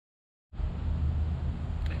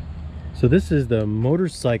So this is the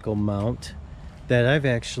motorcycle mount that I've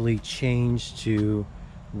actually changed to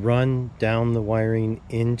run down the wiring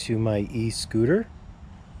into my e-scooter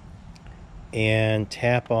and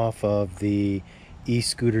tap off of the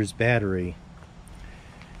e-scooter's battery.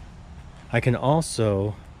 I can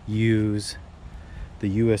also use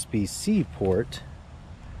the USB-C port,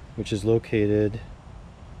 which is located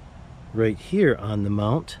right here on the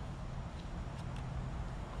mount.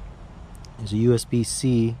 There's a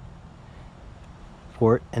USB-C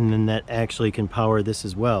port, and then that actually can power this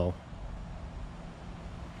as well.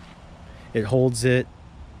 It holds it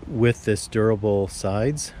with this durable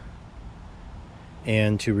sides,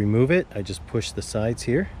 and to remove it I just push the sides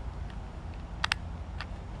here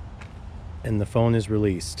and the phone is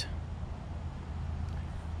released.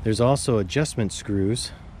 There's also adjustment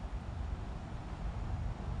screws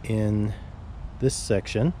in this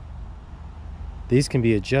section. These can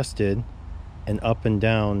be adjusted and up and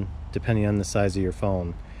down depending on the size of your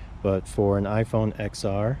phone, but for an iPhone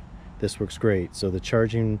XR this works great. So the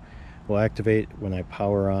charging will activate when I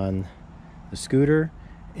power on the scooter,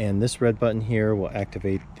 and this red button here will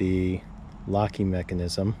activate the locking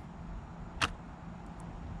mechanism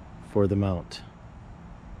for the mount.